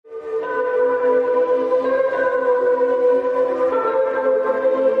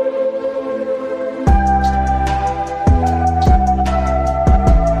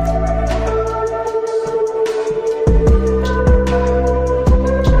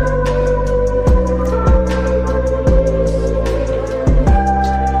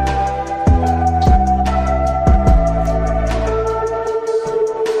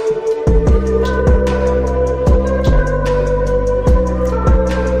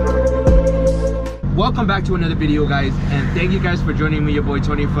welcome back to another video, guys, and thank you guys for joining me, your boy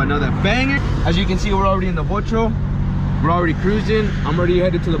Tony, for another banger. As you can see, we're already in the Botro. We're already cruising. I'm already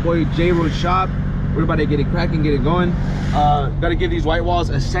headed to the boy J-Road's shop. We're about to get it cracking, get it going. Gotta give these white walls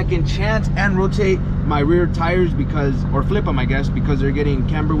a second chance and rotate my rear tires because, or flip them, I guess, because they're getting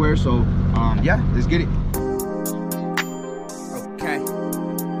camber wear. So yeah, let's get it. Okay.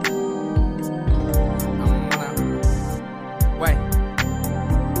 Wait.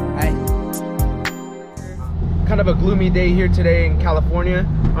 Hey. Kind of a gloomy day here today in California.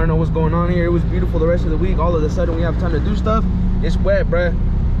 I don't know what's going on here. It was beautiful the rest of the week. All of a sudden we have time to do stuff. It's wet, bruh.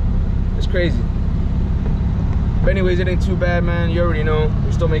 It's crazy. But anyways, it ain't too bad, man. You already know.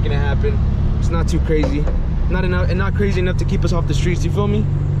 We're still making it happen. It's not too crazy. Not enough, and not crazy enough to keep us off the streets, you feel me?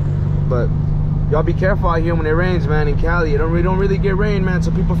 But y'all be careful out here when it rains, man. In Cali, it don't really get rain, man,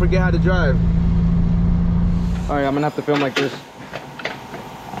 so people forget how to drive. All right, I'm gonna have to film like this.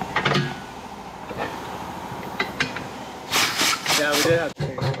 Yeah, we did have to.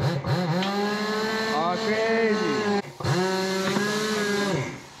 Oh, crazy.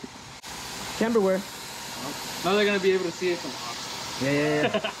 Camber wear. Now they're gonna be able to see it from. Yeah.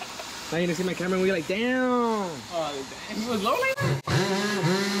 Now you're gonna see my camera and we're like, damn. Oh, damn. It was low like that?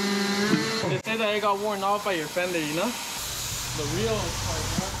 They said that it got worn off by your fender, you know? The real part,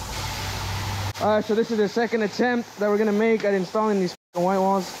 Alright, so this is the second attempt that we're gonna make at installing these white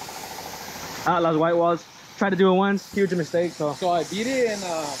walls. Outlaw's white walls. Tried to do it once, huge mistake, so. So I beat it and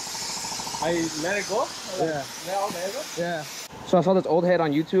I let it go? Yeah. Let all the air go? Yeah. So I saw this old head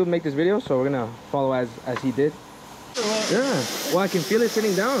on YouTube make this video, so we're gonna follow as he did. Yeah. Well, I can feel it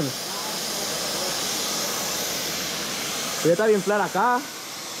sitting down. Ya está bien flat acá.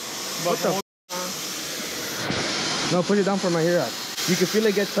 What the f? No, push it down from right here. You can feel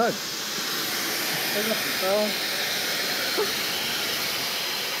it get tugged.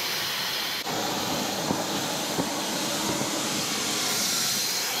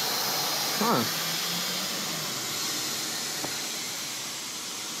 Huh.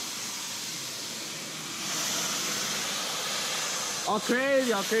 All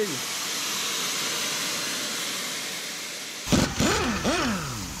crazy, all crazy.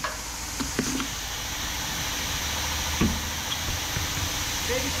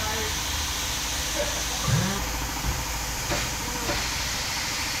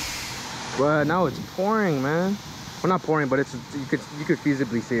 But now it's pouring, man. Well, not pouring, but it's you could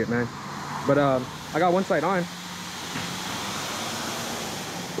feasibly see it, man. But I got one side on.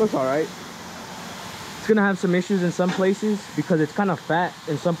 Looks all right. It's gonna have some issues in some places because it's kind of fat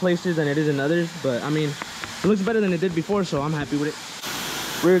in some places than it is in others. But I mean, it looks better than it did before, so I'm happy with it.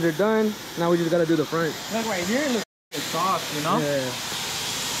 Rears are done. Now we just gotta do the front. Look right here, it looks soft, you know? Yeah.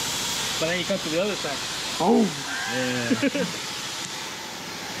 But then you come to the other side. Oh. Yeah.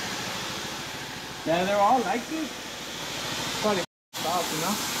 Yeah, they're all like this. Probably soft, you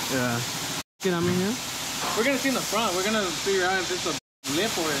know? Yeah. Get on me here. We're gonna see in the front. We're gonna figure out if it's a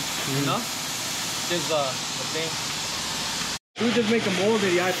lip or, you know? Just the thing. We just make a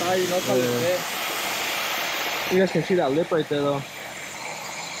molded, yeah, I thought, you know, call it there. You guys can see that lip right there, though.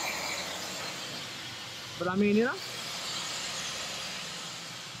 But I mean, you know,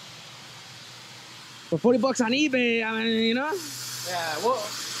 for 40 bucks on eBay, I mean, you know. Yeah.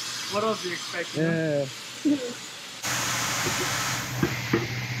 What else do you expect? You know? Yeah.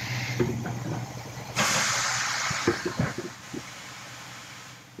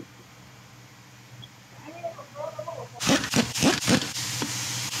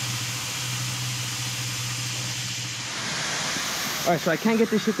 All right, so I can't get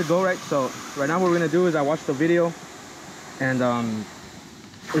this shit to go right. So right now what we're gonna do is I watched the video and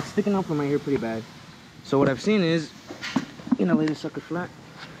it's sticking out from my hair pretty bad. So what I've seen is, you know, lay this sucker flat.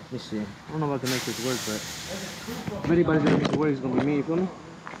 Let me see. I don't know if I can make this work, but if anybody's gonna make it work, it's gonna be me, you feel me?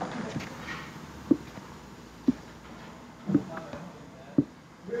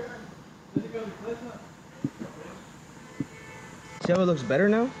 See how it looks better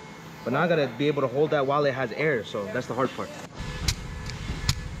now? But now I gotta be able to hold that while it has air, so that's the hard part.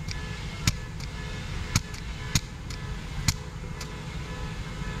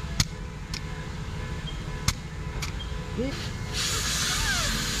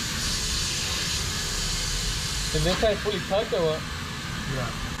 Is this side fully tucked or what? Yeah.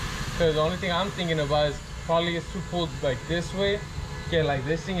 Because the only thing I'm thinking about is probably it's two pulled like this way. Okay, like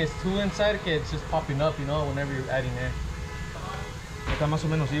this thing is two inside, okay, it's just popping up, you know, whenever you're adding air. Está más o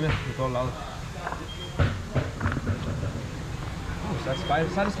menos even de todos lados. Oh, that's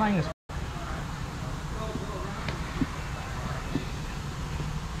satisfying as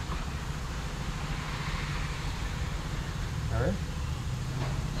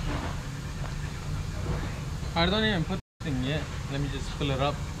I don't even put the thing yet. Let me just fill it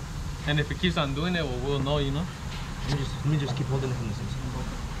up. And if it keeps on doing it, we'll know, you know? Let me just keep holding it from the same side.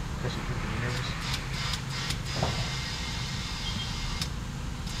 That should keep me nervous.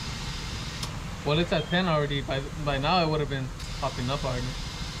 Well, it's at 10 already. By now, it would have been popping up already.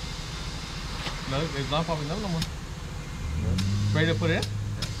 No, it's not popping up no more. No. Ready to put it in?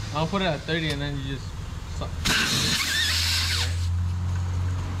 I'll put it at 30 and then you just suck.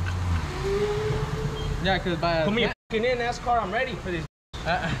 Yeah, because by put me fucking in NASCAR, I'm ready for this.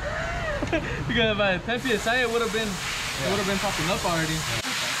 Because by 10 psi it would have been popping up already.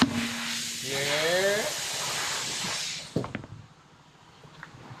 Yeah.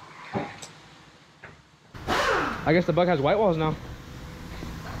 I guess the bug has white walls now.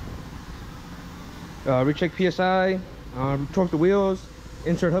 Recheck PSI, torque the wheels,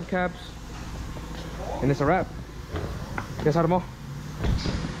 insert hubcaps, and it's a wrap. Guess how to mow?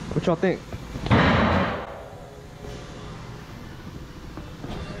 What y'all think?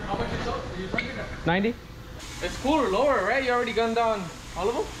 How much is you talking about? 90? It's cooler lower, right? You already gunned down all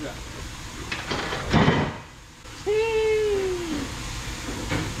of them? Yeah.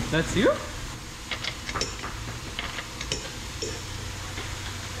 That's you?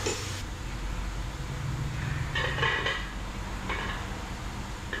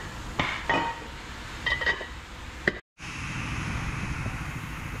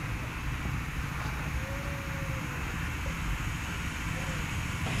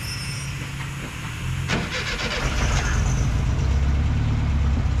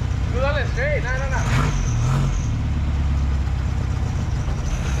 Straight, no.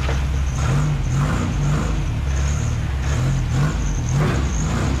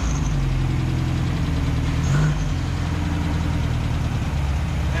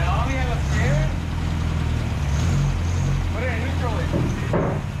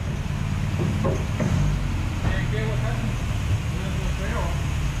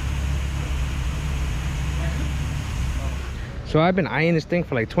 So I've been eyeing this thing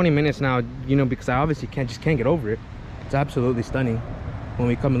for like 20 minutes now, you know, because I obviously can't get over it. It's absolutely stunning. When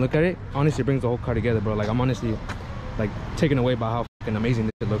we come and look at it, honestly, it brings the whole car together, bro. Like, I'm honestly like taken away by how fucking amazing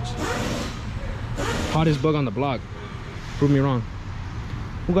this looks. Hottest bug on the block. Prove me wrong.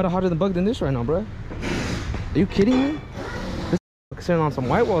 Who got a hotter than bug than this right now, bro? Are you kidding me? This is sitting on some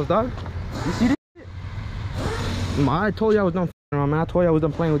white walls, dog. You see this? I told you I was done around, man. I told you I was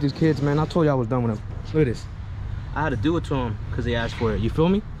done playing with these kids, man. I told you I was done with them. Look at this. I had to do it to him because they asked for it. You feel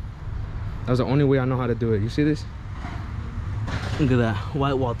me? That was the only way I know how to do it. You see this? Look at that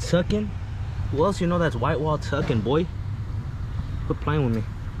white wall tucking. Who else you know that's white wall tucking, boy? Quit playing with me.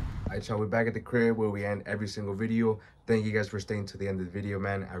 Alright, y'all, we're back at the crib where we end every single video. Thank you guys for staying to the end of the video,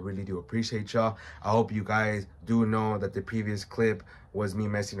 man. I really do appreciate y'all. I hope you guys do know that the previous clip was me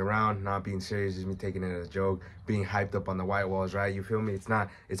messing around, not being serious, just me taking it as a joke, being hyped up on the white walls, right? You feel me?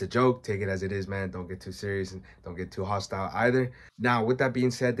 It's a joke. Take it as it is, man. Don't get too serious and don't get too hostile either. Now, with that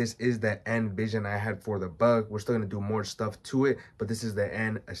being said, this is the end vision I had for the bug. We're still gonna do more stuff to it, but this is the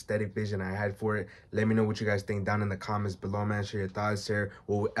end aesthetic vision I had for it. Let me know what you guys think down in the comments below, man. Share your thoughts, share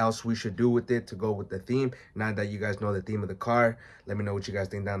what else we should do with it to go with the theme. Now that you guys know the theme of the car, let me know what you guys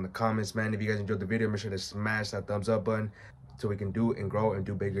think down in the comments, man. If you guys enjoyed the video, make sure to smash that thumbs up button so we can do and grow and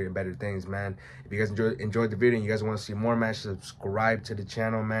do bigger and better things, man. If you guys enjoyed the video and you guys want to see more, man, subscribe to the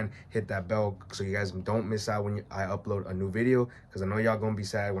channel, man. Hit that bell so you guys don't miss out when I upload a new video, because I know y'all gonna be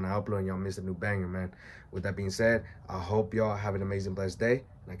sad when I upload and y'all miss a new banger, man. With that being said, I hope y'all have an amazing, blessed day,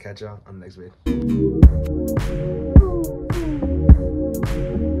 and I catch y'all on the next video.